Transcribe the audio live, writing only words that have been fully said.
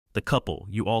The couple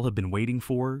you all have been waiting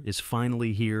for is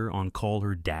finally here on Call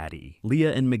Her Daddy.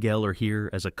 Leah and Miguel are here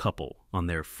as a couple on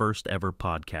their first ever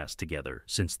podcast together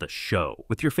since the show,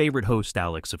 with your favorite host,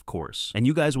 Alex, of course. And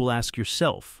you guys will ask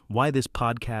yourself why this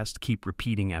podcast keep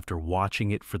repeating after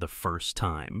watching it for the first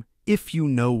time. If you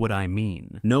know what I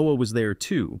mean. Noah was there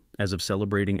too, as of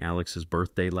celebrating Alex's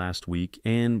birthday last week,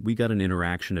 and we got an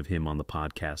interaction of him on the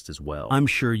podcast as well. I'm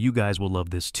sure you guys will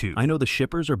love this too. I know the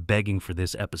shippers are begging for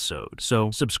this episode, so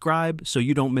subscribe so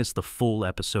you don't miss the full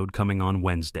episode coming on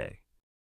Wednesday.